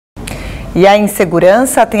E a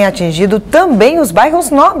insegurança tem atingido também os bairros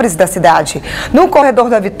nobres da cidade. No Corredor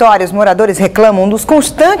da Vitória, os moradores reclamam dos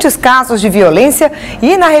constantes casos de violência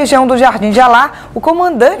e na região do Jardim de Alá, o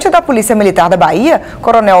comandante da Polícia Militar da Bahia,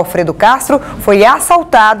 Coronel Alfredo Castro, foi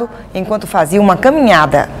assaltado enquanto fazia uma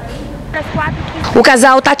caminhada. O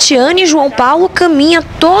casal Tatiane e João Paulo caminha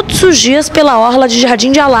todos os dias pela orla de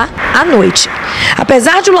Jardim de Alá à noite.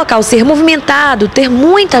 Apesar de o local ser movimentado, ter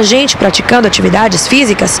muita gente praticando atividades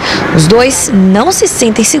físicas, os dois não se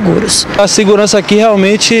sentem seguros. A segurança aqui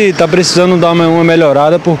realmente está precisando dar uma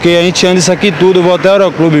melhorada, porque a gente anda isso aqui tudo, eu vou até o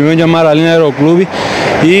Aeroclube, venho de Amaralina Aeroclube,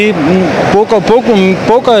 e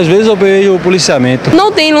poucas vezes eu vejo o policiamento.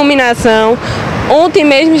 Não tem iluminação. Ontem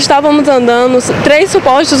mesmo estávamos andando, 3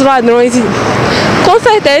 supostos ladrões, com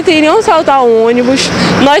certeza iriam assaltar o ônibus.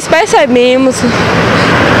 Nós percebemos,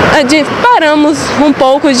 paramos um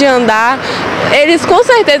pouco de andar. Eles com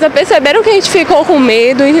certeza perceberam que a gente ficou com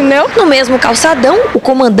medo, entendeu? No mesmo calçadão, o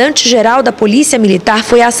comandante-geral da Polícia Militar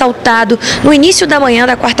foi assaltado no início da manhã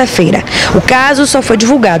da quarta-feira. O caso só foi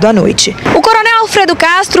divulgado à noite. O coronel Alfredo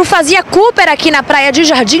Castro fazia Cooper aqui na praia de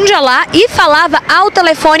Jardim de Alá e falava ao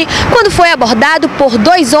telefone quando foi abordado por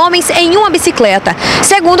 2 homens em uma bicicleta.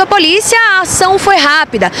 Segundo a polícia, a ação foi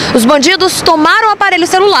rápida. Os bandidos tomaram o aparelho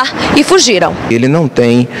celular e fugiram. Ele não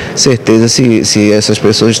tem certeza se essas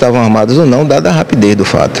pessoas estavam armadas ou não, dada a rapidez do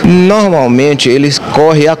fato. Normalmente eles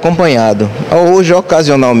correm acompanhado. Hoje,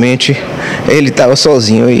 ocasionalmente, ele estava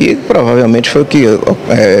sozinho e provavelmente foi o que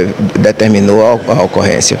determinou a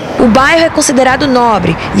ocorrência. O bairro é considerado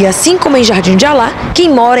nobre e, assim como em Jardim de Alá, quem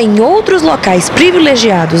mora em outros locais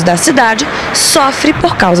privilegiados da cidade sofre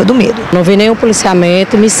por causa do medo. Não vi nenhum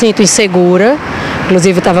policiamento, me sinto insegura.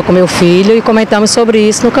 Inclusive estava com meu filho e comentamos sobre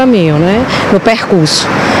isso no caminho, no percurso.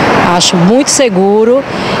 Acho muito seguro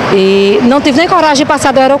e não tive nem coragem de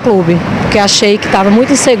passar do Aeroclube, porque achei que estava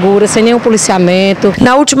muito insegura, sem nenhum policiamento.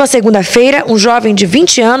 Na última segunda-feira, um jovem de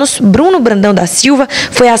 20 anos, Bruno Brandão da Silva,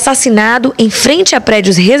 foi assassinado em frente a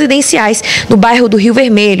prédios residenciais no bairro do Rio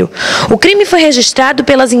Vermelho. O crime foi registrado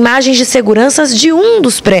pelas imagens de segurança de um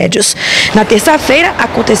dos prédios. Na terça-feira,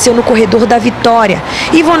 aconteceu no Corredor da Vitória.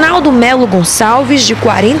 Ivonaldo Melo Gonçalves, de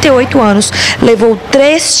 48 anos, levou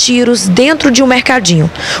 3 tiros dentro de um mercadinho.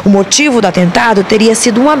 O motivo do atentado teria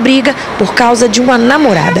sido uma briga por causa de uma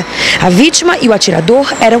namorada. A vítima e o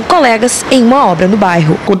atirador eram colegas em uma obra no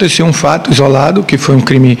bairro. Aconteceu um fato isolado, que foi um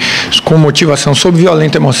crime com motivação sob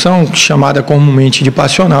violenta emoção, chamada comumente de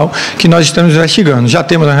passional, que nós estamos investigando. Já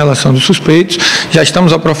temos a relação dos suspeitos, já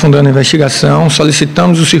estamos aprofundando a investigação,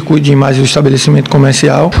 solicitamos o circuito de imagens do estabelecimento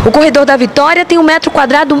comercial. O Corredor da Vitória tem o metro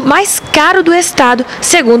quadrado mais caro do estado,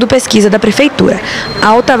 segundo pesquisa da prefeitura.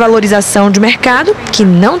 Alta valorização de mercado que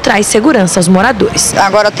não traz segurança aos moradores.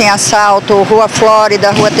 Agora tem assalto, Rua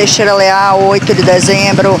Flórida, Rua Teixeira Leal, 8 de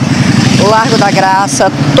dezembro, Largo da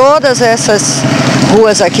Graça, todas essas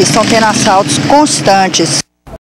ruas aqui estão tendo assaltos constantes.